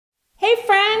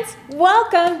friends,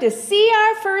 welcome to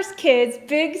CR First Kids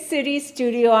Big City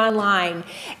Studio Online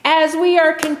as we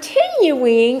are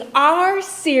continuing our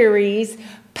series,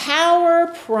 Power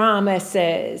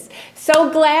Promises. So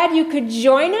glad you could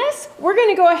join us. We're going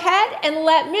to go ahead and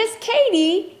let Miss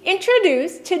Katie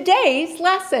introduce today's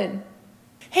lesson.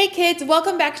 Hey kids,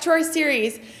 welcome back to our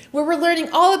series where we're learning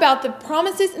all about the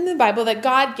promises in the Bible that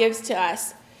God gives to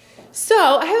us. So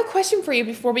I have a question for you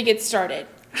before we get started.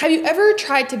 Have you ever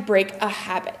tried to break a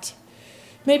habit?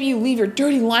 Maybe you leave your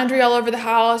dirty laundry all over the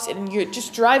house and it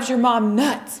just drives your mom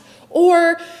nuts.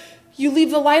 Or you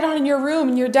leave the light on in your room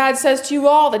and your dad says to you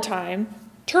all the time,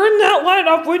 "Turn that light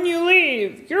off when you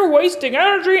leave. You're wasting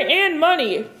energy and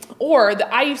money." Or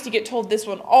I used to get told this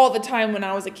one all the time when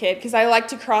I was a kid because I like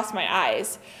to cross my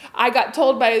eyes. I got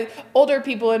told by older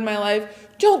people in my life,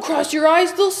 "Don't cross your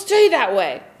eyes, they'll stay that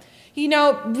way." You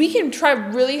know, we can try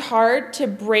really hard to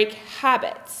break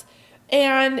habits.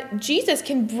 And Jesus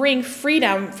can bring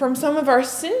freedom from some of our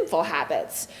sinful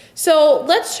habits. So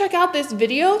let's check out this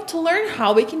video to learn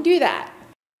how we can do that.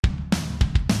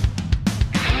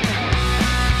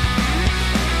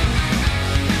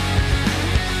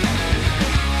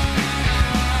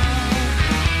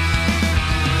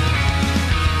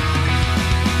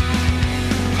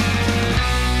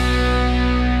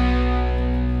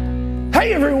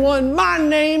 Hey everyone, my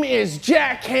name is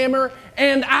Jack Hammer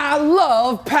and I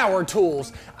love power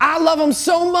tools. I love them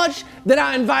so much that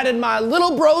I invited my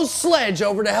little bro Sledge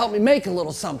over to help me make a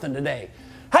little something today.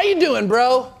 How you doing,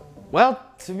 bro? Well,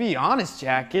 to be honest,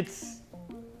 Jack, it's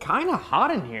kind of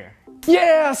hot in here.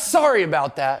 Yeah, sorry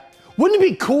about that. Wouldn't it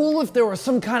be cool if there was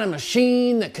some kind of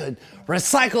machine that could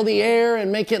recycle the air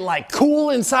and make it like cool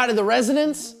inside of the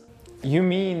residence? You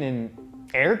mean an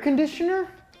air conditioner?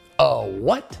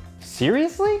 What?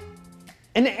 Seriously?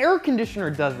 An air conditioner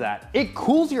does that. It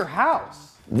cools your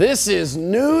house. This is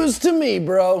news to me,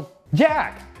 bro.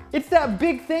 Jack, it's that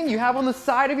big thing you have on the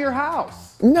side of your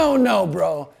house. No,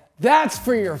 bro. That's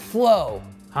for your flow.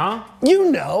 Huh? You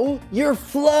know, your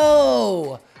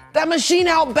flow. That machine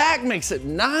out back makes it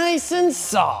nice and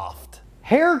soft.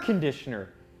 Hair conditioner.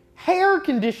 Hair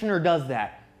conditioner does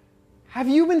that. Have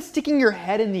you been sticking your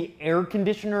head in the air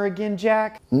conditioner again,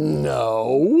 Jack?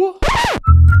 No.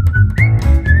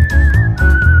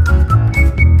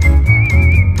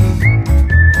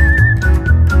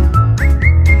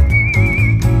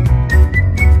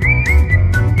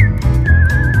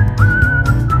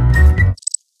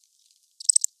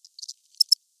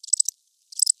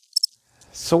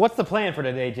 So what's the plan for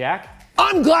today, Jack?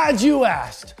 I'm glad you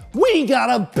asked. We got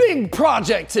a big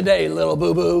project today, little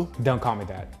boo-boo. Don't call me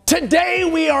that. Today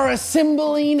we are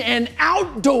assembling an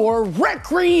outdoor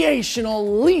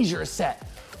recreational leisure set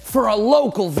for a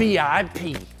local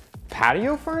VIP.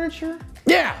 Patio furniture?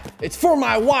 Yeah, it's for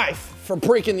my wife for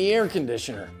breaking the air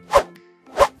conditioner.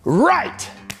 Right,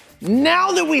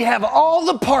 now that we have all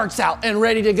the parts out and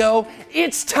ready to go,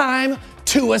 it's time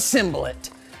to assemble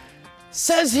it.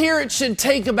 Says here it should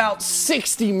take about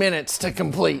 60 minutes to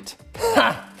complete.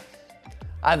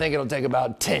 I think it'll take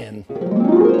about 10.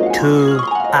 2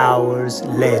 hours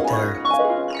later.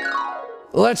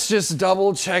 Let's just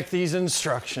double check these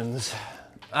instructions.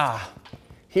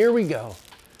 Here we go.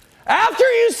 After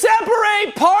you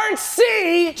separate part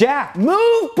C, Jack,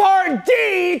 move part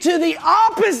D to the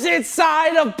opposite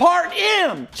side of part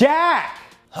M. Jack!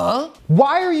 Huh?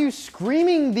 Why are you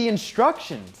screaming the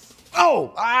instructions?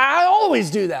 Oh, I always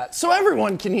do that, so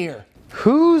everyone can hear.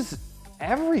 Who's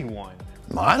everyone?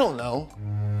 I don't know,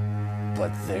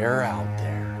 but they're out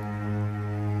there.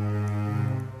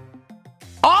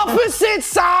 Opposite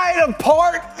side of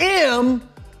part M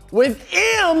with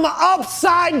M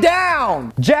upside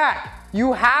down. Jack,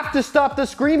 you have to stop the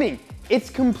screaming. It's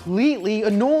completely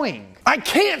annoying. I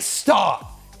can't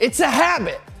stop. It's a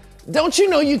habit. Don't you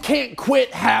know you can't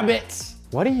quit habits?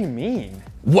 What do you mean?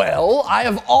 Well, I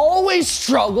have always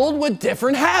struggled with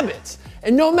different habits,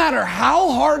 and no matter how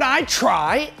hard I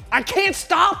try, I can't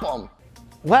stop them.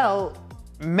 Well,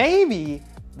 maybe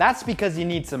that's because you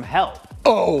need some help.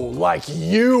 Oh, like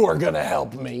you are gonna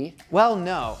help me? Well,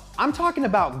 no, I'm talking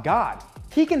about God.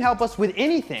 He can help us with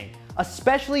anything,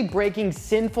 especially breaking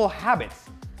sinful habits.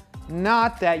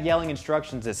 Not that yelling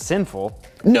instructions is sinful.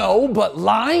 No, but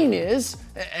lying is,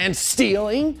 and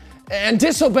stealing, and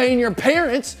disobeying your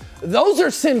parents, those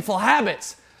are sinful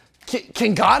habits.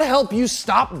 Can God help you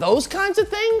stop those kinds of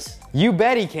things? You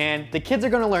bet he can. The kids are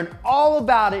gonna learn all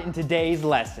about it in today's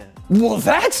lesson. Well,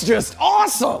 that's just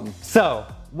awesome. So,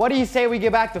 what do you say we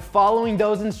get back to following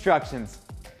those instructions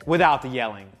without the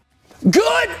yelling?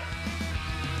 Good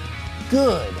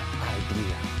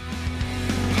idea.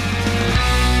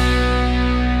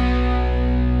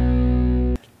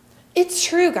 It's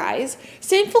true, guys.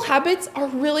 Sinful habits are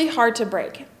really hard to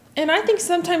break. And I think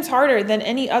sometimes harder than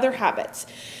any other habits.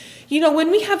 When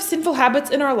we have sinful habits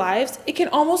in our lives, it can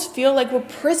almost feel like we're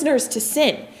prisoners to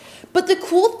sin. But the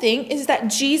cool thing is that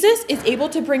Jesus is able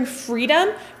to bring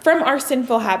freedom from our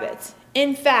sinful habits.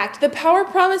 In fact, the power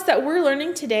promise that we're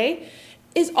learning today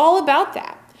is all about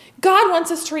that. God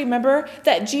wants us to remember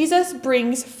that Jesus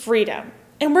brings freedom.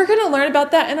 And we're going to learn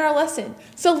about that in our lesson.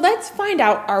 So let's find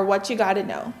out our What You Gotta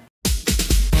Know.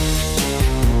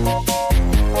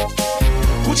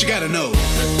 What you gotta know?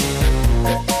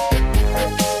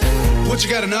 What you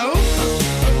gotta know?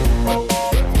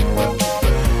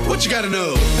 What you gotta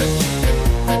know?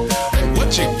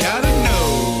 What you gotta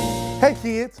know? Hey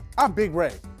kids, I'm Big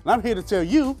Ray, and I'm here to tell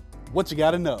you what you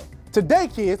gotta know. Today,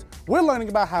 kids, we're learning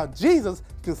about how Jesus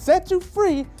can set you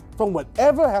free from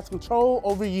whatever has control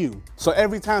over you. So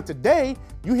every time today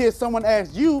you hear someone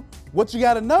ask you what you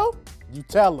gotta know, you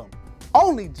tell them,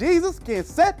 only Jesus can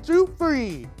set you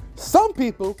free. Some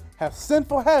people have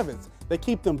sinful habits that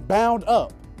keep them bound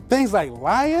up. Things like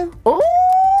lying,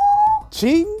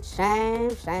 cheating,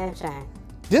 Shame.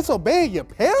 disobeying your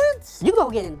parents. You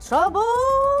gonna get in trouble.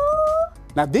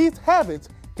 Now these habits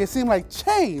can seem like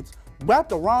chains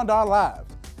wrapped around our lives.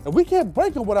 And we can't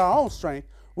break them with our own strength.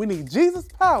 We need Jesus'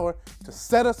 power to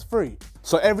set us free.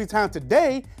 So every time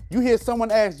today you hear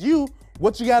someone ask you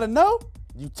what you gotta know,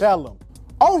 you tell them,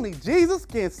 only Jesus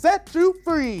can set you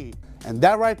free. And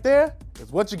that right there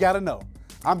is what you gotta know.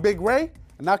 I'm Big Ray,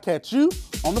 and I'll catch you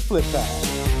on the flip side.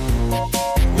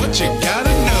 What you gotta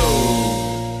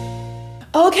know?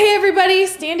 Okay, everybody,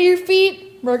 stand to your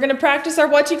feet. We're going to practice our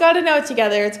What You Gotta Know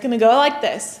together. It's going to go like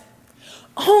this.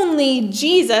 Only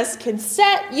Jesus can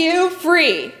set you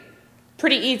free.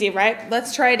 Pretty easy, right?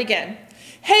 Let's try it again.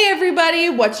 Hey,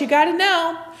 everybody, what you gotta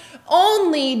know?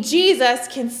 Only Jesus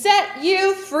can set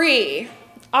you free.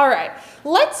 All right,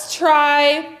 let's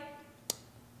try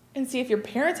and see if your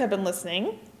parents have been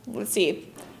listening. Let's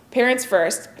see. Parents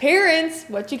first. Parents,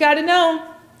 what you gotta know?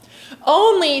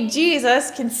 Only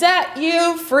Jesus can set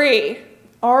you free.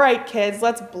 All right, kids,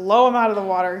 let's blow them out of the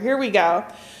water. Here we go.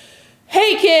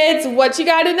 Hey, kids, what you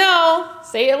gotta know?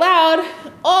 Say it loud.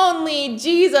 Only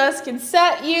Jesus can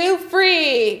set you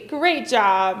free. Great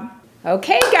job.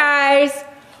 Okay, guys,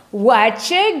 what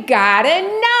you gotta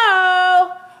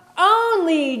know?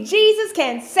 Only Jesus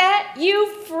can set you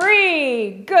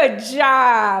free. Good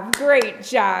job. Great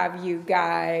job, you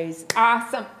guys.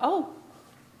 Awesome. Oh.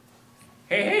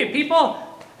 Hey, people.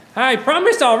 I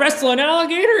promise I'll wrestle an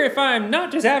alligator if I'm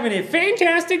not just having a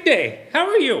fantastic day. How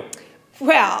are you?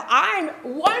 Well, I'm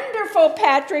wonderful,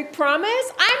 Patrick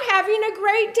Promise. I'm having a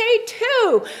great day,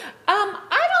 too. I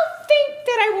don't think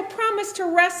that I will promise to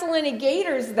wrestle any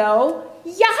gators, though.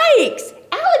 Yikes!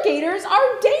 Alligators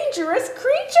are dangerous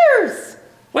creatures.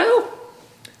 Well,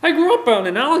 I grew up on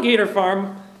an alligator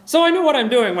farm, so I know what I'm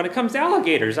doing when it comes to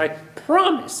alligators. I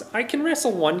promise I can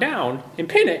wrestle one down and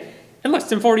pin it in less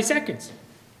than 40 seconds.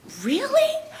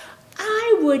 Really?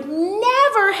 I would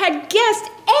never have guessed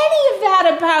any of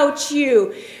that about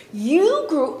you. You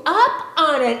grew up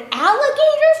on an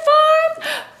alligator farm?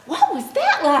 What was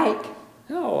that like?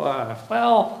 Oh,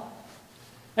 well,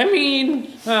 I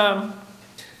mean, I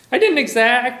didn't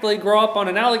exactly grow up on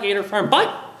an alligator farm, but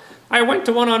I went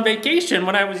to one on vacation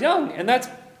when I was young, and that's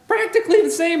practically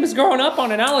the same as growing up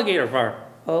on an alligator farm.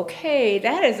 Okay,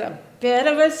 that is a bit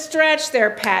of a stretch there,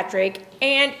 Patrick,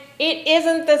 and it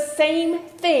isn't the same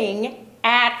thing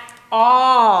at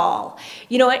all.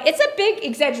 You know, it's a big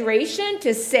exaggeration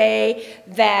to say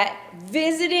that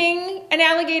visiting an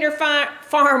alligator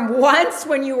farm once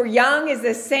when you were young is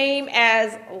the same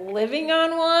as living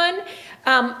on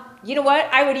one. You know what?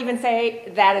 I would even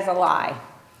say that is a lie.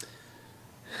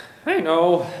 I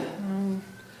know.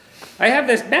 I have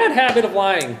this bad habit of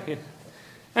lying.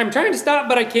 I'm trying to stop,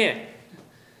 but I can't.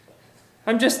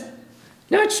 I'm just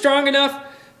not strong enough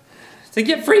to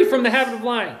get free from the habit of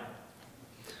lying.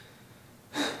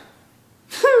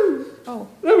 Oh.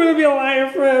 I'm gonna be a liar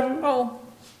forever.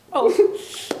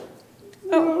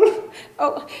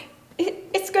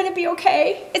 It's going to be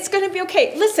okay. It's going to be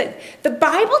okay. Listen, the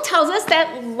Bible tells us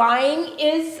that lying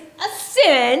is a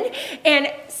sin,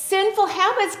 and sinful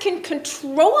habits can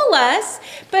control us,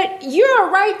 but you're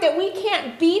right that we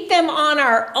can't beat them on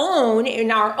our own,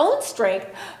 in our own strength,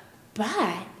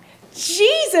 but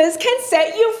Jesus can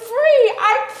set you free.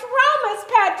 I promise,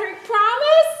 Patrick,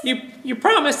 promise. You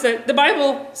promise that the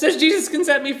Bible says Jesus can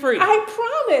set me free. I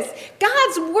promise.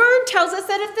 God's word tells us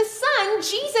that if the Son,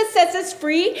 Jesus, sets us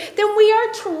free, then we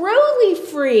are truly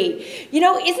free. You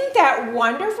know, isn't that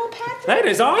wonderful, Patrick? That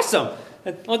is awesome.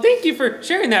 Well, thank you for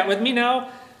sharing that with me now.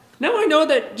 Now I know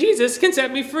that Jesus can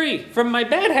set me free from my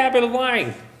bad habit of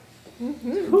lying.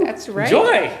 That's right.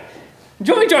 Joy!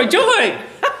 Joy, joy, joy!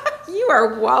 You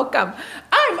are welcome.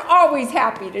 I'm always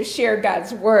happy to share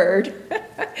God's word.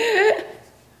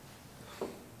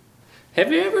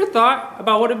 Have you ever thought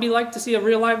about what it'd be like to see a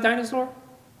real live dinosaur?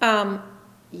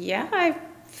 Yeah, I've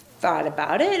thought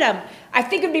about it. I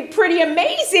think it'd be pretty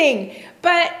amazing,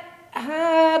 but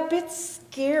a bit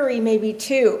scary maybe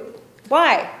too.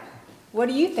 Why? What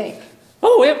do you think?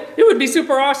 Oh, it would be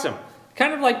super awesome.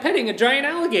 Kind of like petting a giant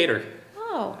alligator.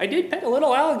 Oh. I did pet a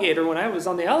little alligator when I was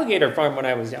on the alligator farm when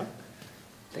I was young.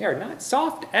 They are not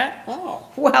soft at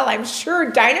all. Well, I'm sure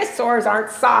dinosaurs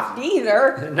aren't soft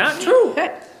either. Not true.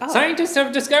 Oh. Scientists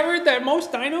have discovered that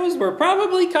most dinos were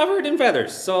probably covered in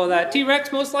feathers, so that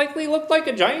T-Rex most likely looked like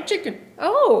a giant chicken.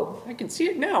 Oh. I can see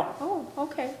it now. Oh,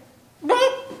 okay.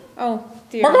 Oh,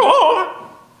 dear.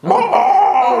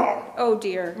 Oh,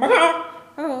 dear.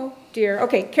 Oh, dear.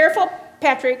 Okay, careful,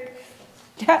 Patrick.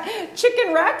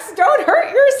 Chicken Rex, don't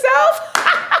hurt yourself.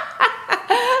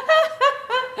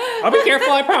 I'll be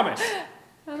careful, I promise.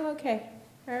 Okay,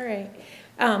 all right.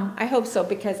 I hope so,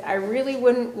 because I really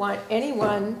wouldn't want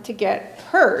anyone to get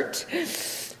hurt.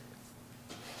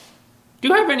 Do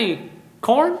you have any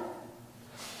corn?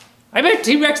 I bet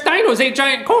T-Rex dinos ate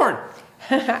giant corn.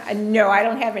 No, I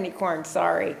don't have any corn,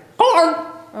 sorry. Corn!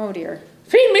 Oh, dear.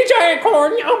 Feed me giant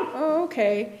corn, yum! Oh,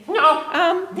 okay.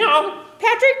 Yum! Yum!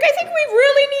 Patrick, I think we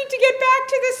really need to get back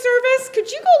to the service. Could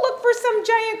you go look for some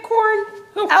giant corn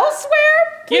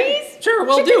elsewhere, please? Yeah, sure,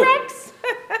 we'll Chicken do. Rex?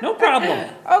 No problem.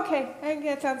 Okay, I think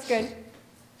that sounds good.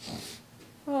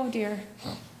 Oh, dear.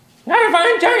 Gotta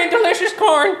find giant delicious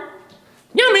corn.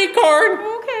 Yummy corn.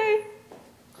 Okay.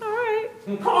 All right.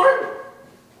 Corn.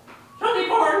 Yummy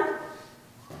corn.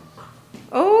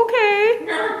 Okay.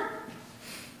 Yeah.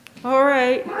 All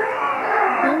right.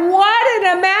 What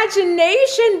an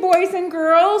imagination, boys and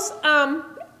girls.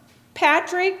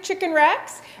 Patrick, Chicken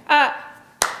Rex.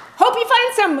 Hope you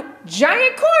find some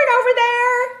giant corn over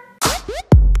there.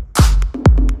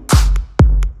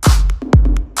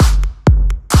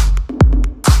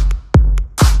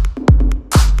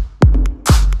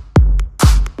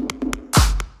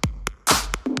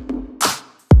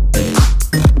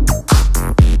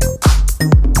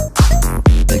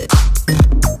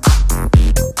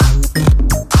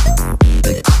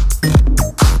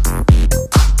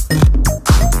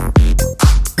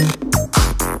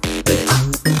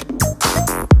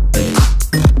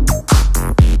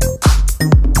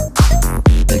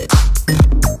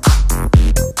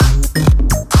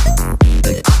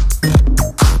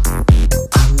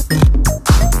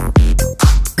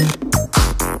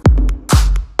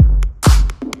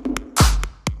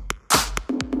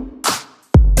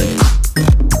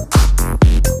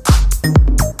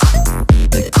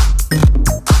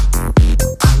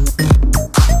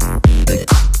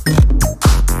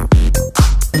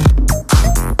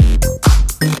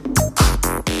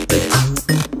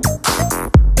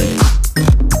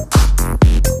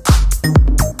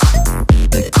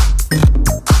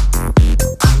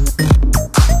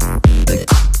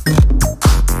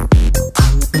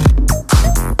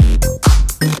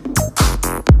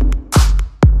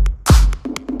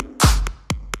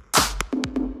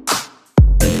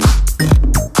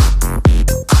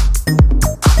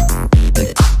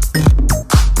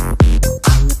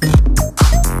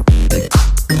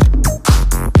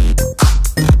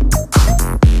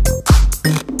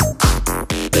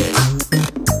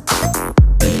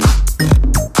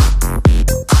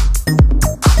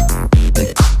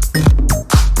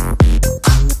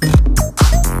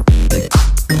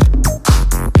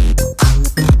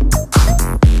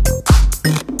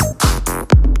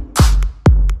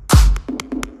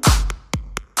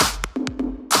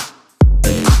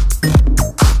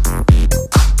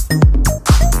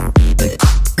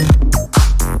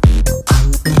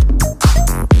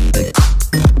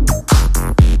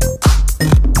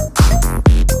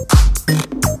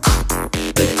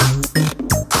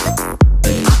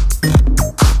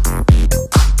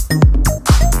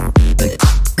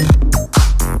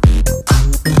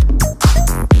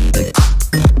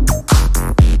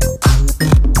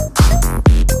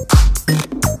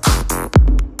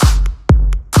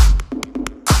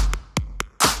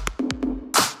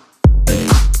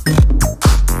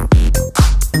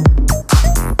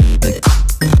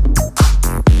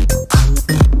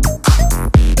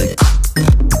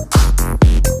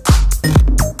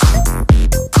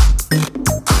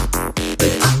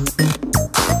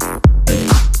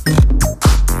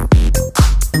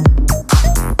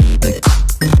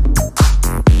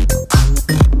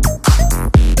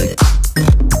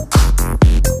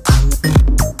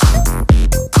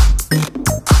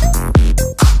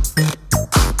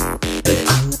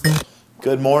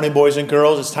 Good morning, boys and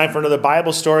girls. It's time for another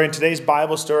Bible story. And today's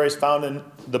Bible story is found in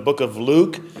the book of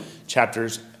Luke, chapter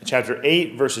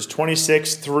 8, verses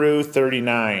 26 through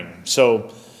 39.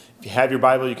 So if you have your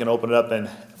Bible, you can open it up and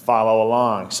follow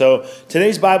along. So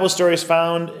today's Bible story is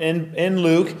found in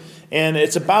Luke, and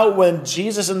it's about when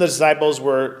Jesus and the disciples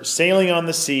were sailing on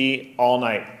the sea all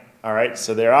night. All right,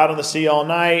 so they're out on the sea all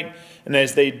night, and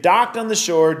as they docked on the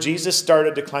shore, Jesus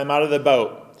started to climb out of the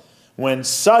boat. When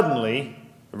suddenly,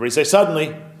 everybody say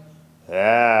suddenly.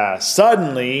 Yeah,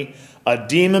 suddenly a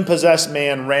demon-possessed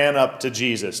man ran up to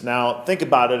Jesus. Now, think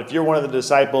about it. If you're one of the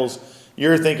disciples,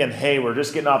 you're thinking, hey, we're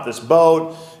just getting off this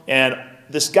boat, and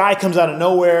this guy comes out of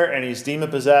nowhere, and he's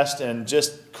demon-possessed and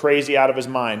just crazy out of his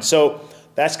mind. So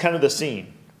that's kind of the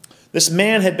scene. This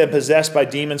man had been possessed by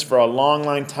demons for a long,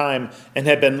 long time and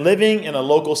had been living in a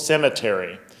local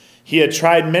cemetery. He had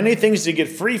tried many things to get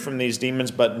free from these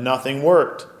demons, but nothing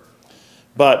worked.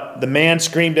 But the man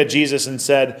screamed at Jesus and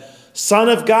said, "Son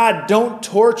of God, don't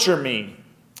torture me."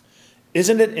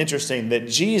 Isn't it interesting that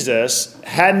Jesus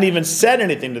hadn't even said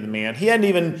anything to the man? He hadn't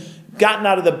even gotten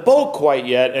out of the boat quite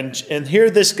yet, and here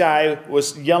this guy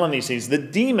was yelling these things. The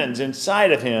demons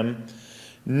inside of him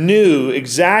knew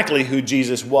exactly who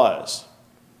Jesus was.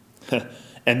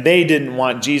 And they didn't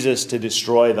want Jesus to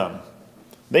destroy them.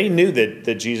 They knew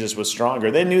that Jesus was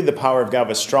stronger. They knew the power of God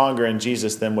was stronger in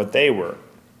Jesus than what they were.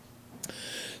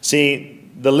 See,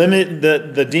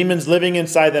 the demons living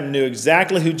inside them knew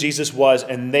exactly who Jesus was,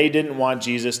 and they didn't want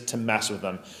Jesus to mess with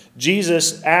them.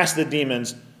 Jesus asked the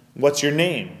demons, "What's your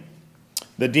name?"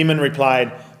 The demon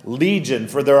replied, "Legion,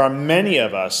 for there are many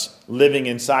of us living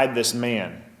inside this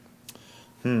man."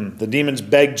 The demons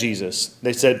begged Jesus.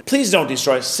 They said, "Please don't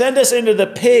destroy us. Send us into the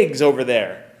pigs over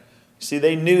there." See,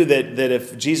 they knew that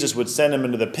if Jesus would send them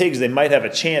into the pigs, they might have a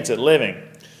chance at living.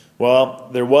 Well,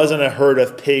 there wasn't a herd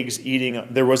of pigs eating.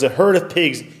 There was a herd of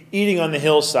pigs eating on the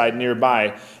hillside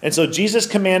nearby. And so Jesus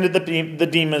commanded the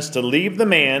demons to leave the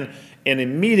man, and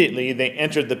immediately they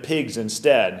entered the pigs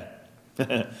instead.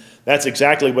 That's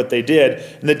exactly what they did.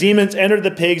 And the demons entered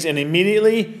the pigs, and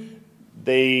immediately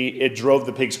it drove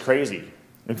the pigs crazy.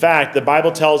 In fact, the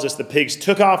Bible tells us the pigs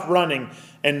took off running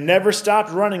and never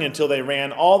stopped running until they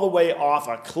ran all the way off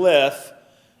a cliff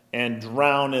and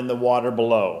drowned in the water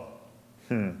below.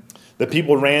 The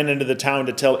people ran into the town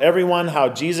to tell everyone how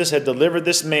Jesus had delivered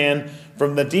this man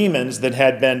from the demons that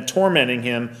had been tormenting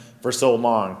him for so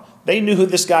long. They knew who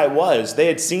this guy was. They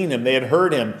had seen him. They had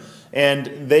heard him.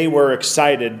 And they were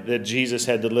excited that Jesus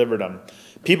had delivered them.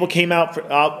 People came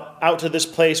out to this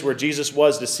place where Jesus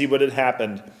was to see what had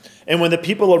happened. And when the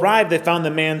people arrived, they found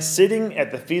the man sitting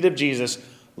at the feet of Jesus,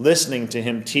 listening to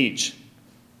him teach.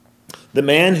 The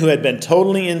man who had been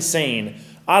totally insane,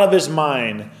 out of his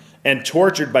mind, and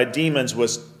tortured by demons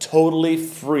was totally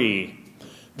free.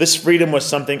 This freedom was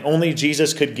something only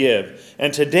Jesus could give.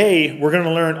 And today, we're going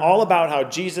to learn all about how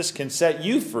Jesus can set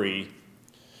you free.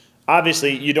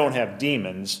 Obviously, you don't have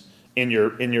demons in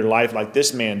your life like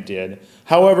this man did.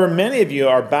 However, many of you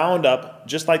are bound up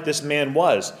just like this man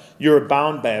was. You're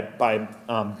bound by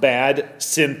bad,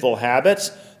 sinful habits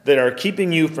that are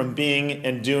keeping you from being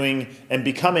and doing and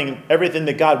becoming everything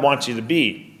that God wants you to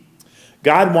be.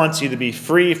 God wants you to be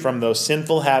free from those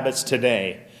sinful habits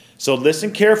today. So listen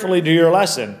carefully to your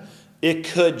lesson. It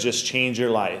could just change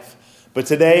your life. But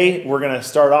today, we're going to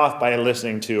start off by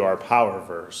listening to our power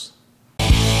verse.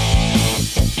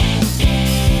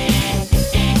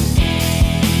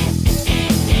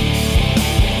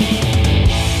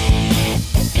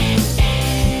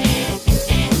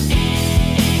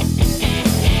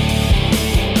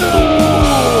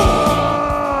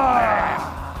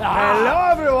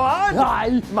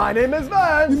 My name is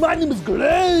Van. My name is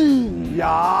Glenn.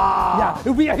 Yeah.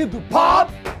 We are here to pop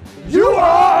you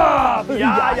up.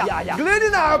 Yeah. Glenn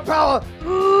and our power.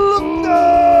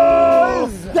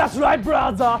 Look, that's right,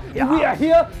 brother. Yeah. We are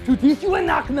here to teach you a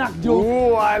knock-knock joke.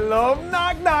 Oh, I love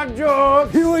knock-knock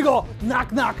jokes. Here we go.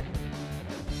 Knock-knock.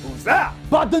 Who's that?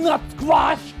 Butternut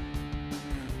squash.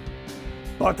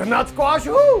 Butternut squash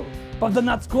who?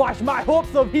 Butternut squash my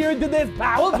hopes of hearing today's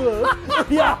power verse.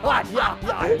 Yeah.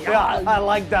 I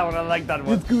like that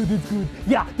one. It's good.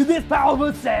 Yeah, today's power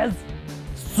verse says,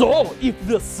 "So if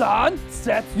the Son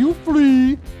sets you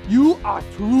free, you are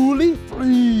truly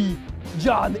free."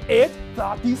 John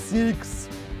 8:36.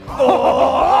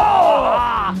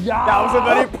 Yeah. That was a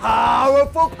very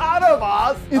powerful part of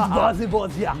us. It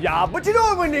was, yeah. Yeah, but you know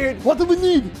what we need? What do we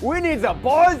need? We need the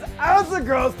boys and the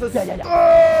girls to stand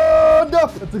up.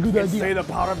 That's a good and idea. say the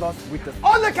part of us with us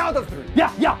on the count of 3.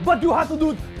 Yeah, but you have to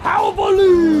do it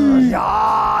powerfully.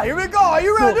 Yeah, here we go. Are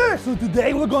you ready? So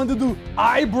today we're going to do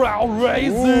eyebrow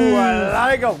raising. Ooh,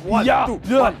 I like it. 1, 2,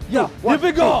 1, 2, Here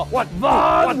we go.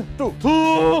 1,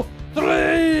 2,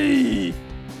 3.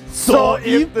 So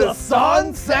if the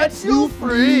sun sets you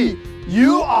free,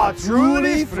 you are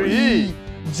truly free.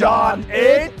 John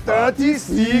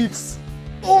 8:36.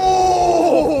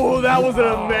 Oh, that was an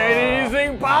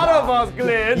amazing part of us,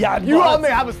 Glenn. Yeah, you all may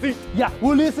have a seat. Yeah,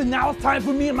 well listen, now it's time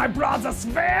for me and my brother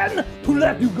Sven to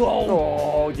let you go.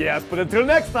 Oh, yes, but until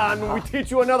next time when we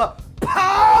teach you another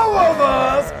power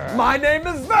verse, my name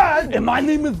is Sven. And my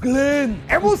name is Glenn.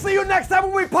 And we'll see you next time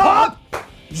when we pop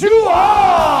you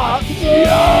up.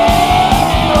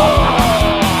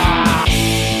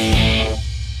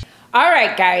 All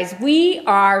right, guys, we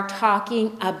are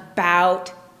talking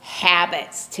about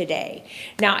habits today.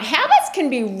 Now, habits can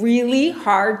be really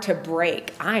hard to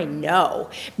break. I know.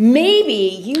 Maybe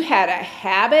you had a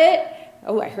habit,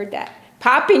 oh, I heard that,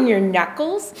 popping your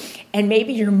knuckles, and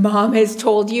maybe your mom has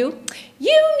told you,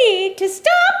 you need to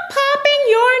stop popping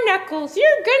your knuckles.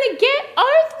 You're gonna get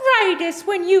arthritis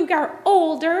when you are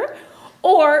older.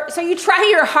 Or, so you try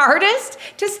your hardest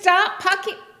to stop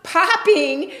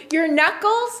popping your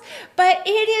knuckles, but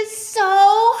it is so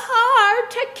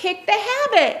hard to kick the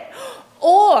habit.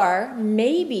 Or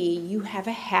maybe you have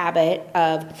a habit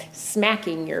of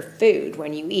smacking your food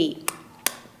when you eat.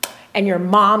 And your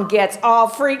mom gets all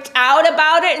freaked out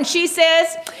about it and she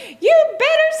says, you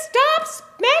better stop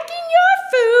smacking your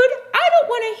food. I don't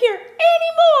want to hear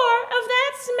any more of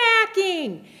that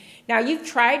smacking. Now you've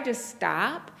tried to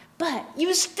stop, but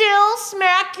you still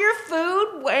smack your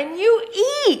food when you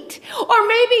eat. Or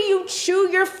maybe you chew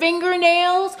your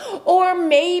fingernails, or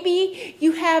maybe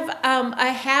you have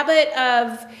a habit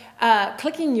of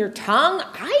clicking your tongue.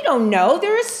 I don't know.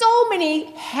 There are so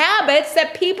many habits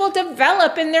that people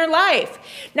develop in their life.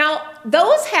 Now,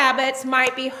 those habits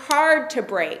might be hard to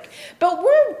break, but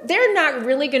they're not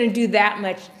really going to do that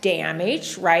much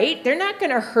damage, right? They're not going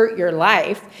to hurt your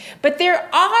life, but there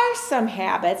are some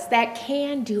habits that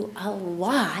can do a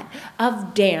lot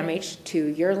of damage to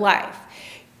your life,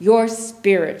 your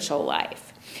spiritual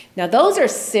life. Now, those are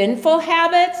sinful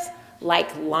habits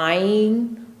like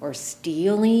lying, or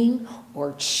stealing,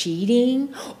 or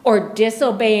cheating, or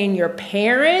disobeying your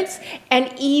parents,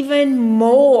 and even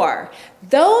more.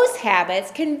 Those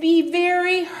habits can be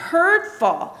very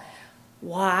hurtful.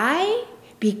 Why?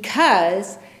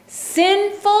 Because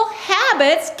sinful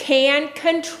habits can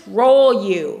control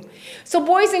you. So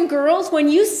boys and girls, when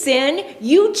you sin,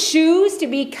 you choose to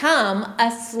become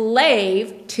a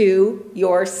slave to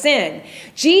your sin.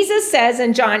 Jesus says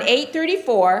in John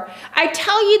 8:34, I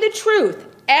tell you the truth,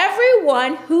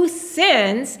 everyone who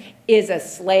sins is a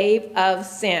slave of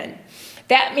sin.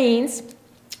 That means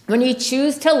when you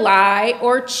choose to lie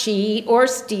or cheat or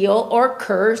steal or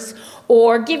curse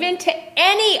or give in to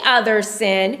any other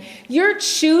sin, you're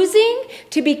choosing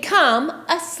to become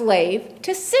a slave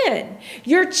to sin.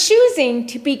 You're choosing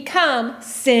to become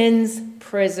sin's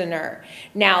prisoner.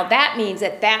 Now that means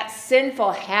that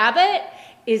sinful habit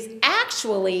is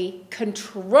actually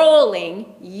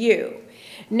controlling you.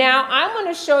 Now, I'm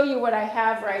going to show you what I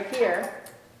have right here.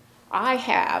 I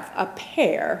have a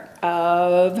pair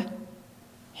of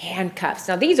handcuffs.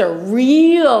 Now, these are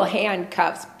real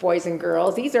handcuffs, boys and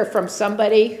girls. These are from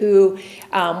somebody who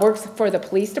works for the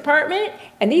police department,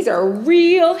 and these are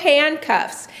real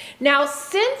handcuffs. Now,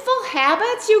 sinful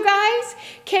habits, you guys,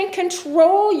 can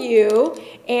control you,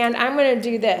 and I'm going to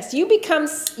do this. You become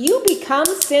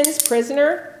sin's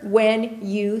prisoner when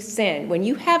you sin. When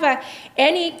you have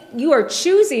you are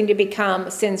choosing to become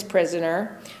sin's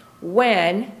prisoner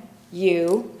when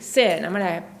you sin. I'm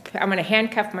going to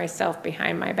handcuff myself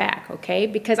behind my back, okay?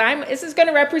 Because this is going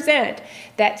to represent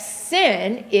that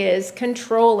sin is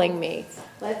controlling me.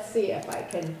 Let's see if I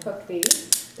can hook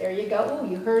these. There you go. Oh,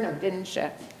 you heard them, didn't you?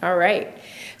 All right.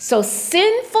 So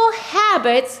sinful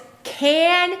habits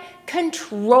can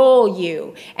control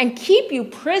you and keep you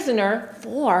prisoner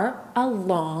for a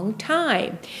long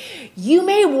time. You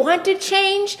may want to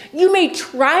change, you may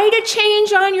try to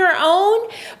change on your own,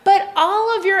 but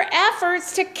all of your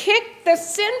efforts to kick the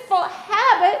sinful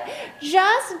habit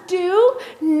just do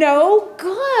no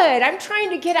good. I'm trying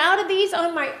to get out of these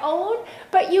on my own,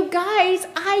 but you guys,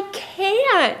 I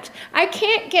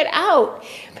can't get out.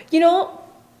 You know,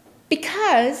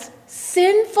 because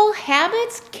sinful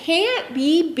habits can't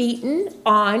be beaten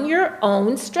on your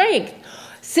own strength.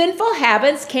 Sinful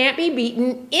habits can't be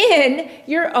beaten in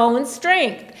your own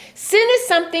strength. Sin is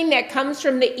something that comes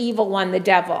from the evil one, the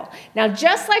devil. Now,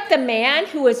 just like the man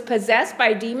who was possessed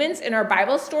by demons in our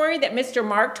Bible story that Mr.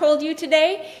 Mark told you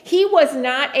today, he was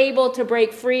not able to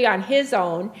break free on his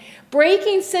own.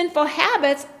 Breaking sinful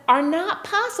habits are not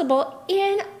possible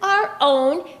in our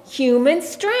own human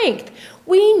strength.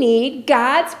 We need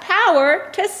God's power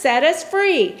to set us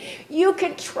free. You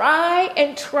can try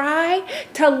and try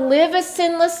to live a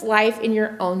sinless life in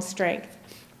your own strength,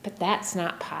 but that's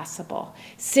not possible.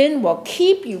 Sin will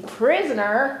keep you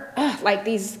prisoner, like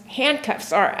these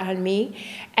handcuffs are on me,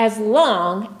 as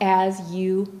long as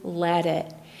you let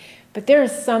it. But there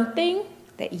is something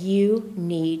that you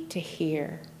need to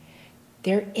hear.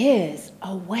 There is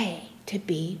a way to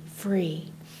be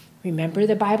free. Remember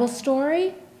the Bible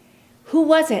story? Who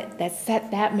was it that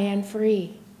set that man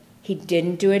free? He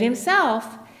didn't do it himself.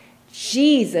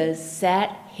 Jesus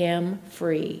set him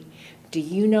free. Do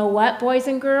you know what, boys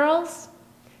and girls?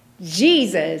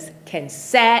 Jesus can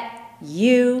set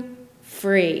you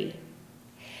free.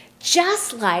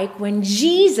 Just like when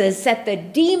Jesus set the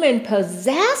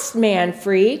demon-possessed man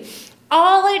free,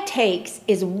 all it takes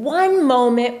is one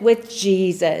moment with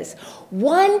Jesus,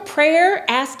 one prayer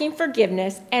asking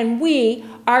forgiveness, and we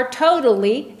are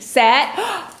totally set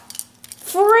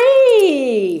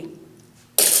free.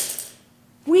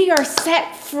 We are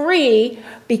set free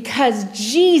because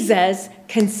Jesus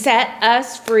can set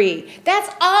us free.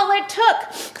 That's all it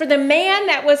took for the man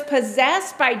that was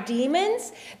possessed by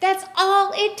demons. That's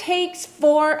all it takes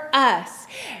for us.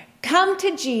 Come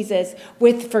to Jesus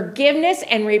with forgiveness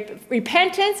and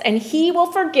repentance, and he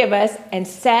will forgive us and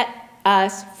set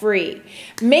us free.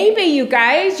 Maybe you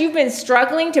guys, you've been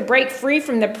struggling to break free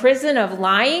from the prison of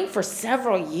lying for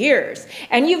several years,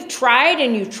 and you've tried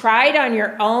on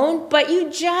your own, but you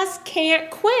just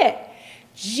can't quit.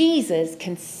 Jesus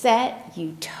can set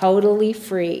you totally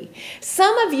free.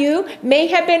 Some of you may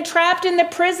have been trapped in the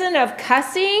prison of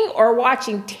cussing or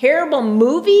watching terrible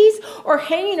movies or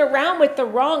hanging around with the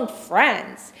wrong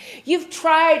friends. You've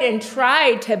tried and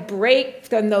tried to break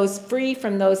free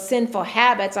from those sinful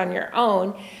habits on your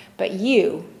own, but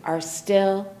you are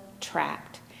still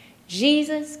trapped.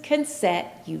 Jesus can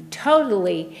set you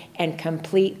totally and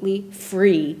completely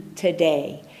free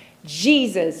today.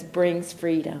 Jesus brings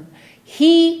freedom.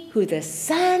 He who the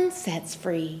Son sets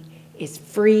free is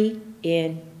free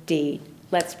indeed.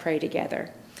 Let's pray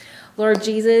together. Lord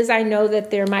Jesus, I know that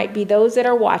there might be those that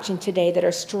are watching today that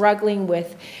are struggling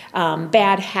with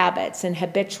bad habits and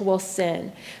habitual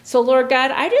sin. So, Lord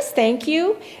God, I just thank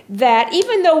you that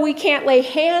even though we can't lay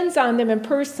hands on them in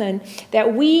person,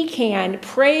 that we can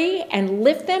pray and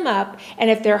lift them up. And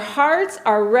if their hearts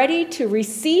are ready to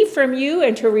receive from you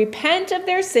and to repent of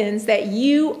their sins, that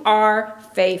you are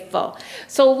faithful.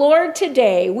 So, Lord,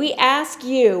 today we ask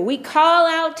you, we call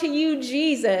out to you,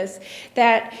 Jesus,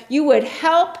 that you would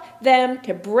help them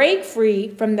to break free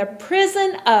from the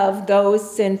prison of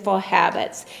those sinful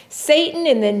habits. Satan,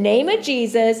 in the name of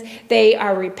Jesus, they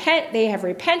have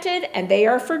repented and they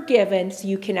are forgiven, so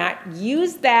you cannot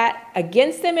use that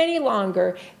against them any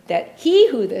longer, that he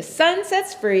who the Son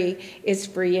sets free is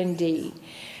free indeed.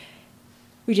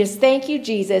 We just thank you,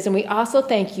 Jesus, and we also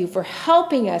thank you for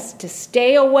helping us to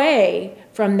stay away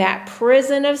from that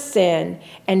prison of sin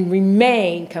and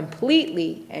remain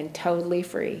completely and totally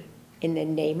free. In the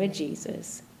name of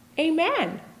Jesus,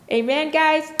 amen. Amen,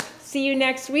 guys. See you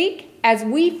next week as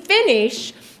we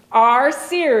finish our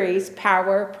series,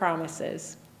 Power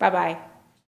Promises. Bye-bye.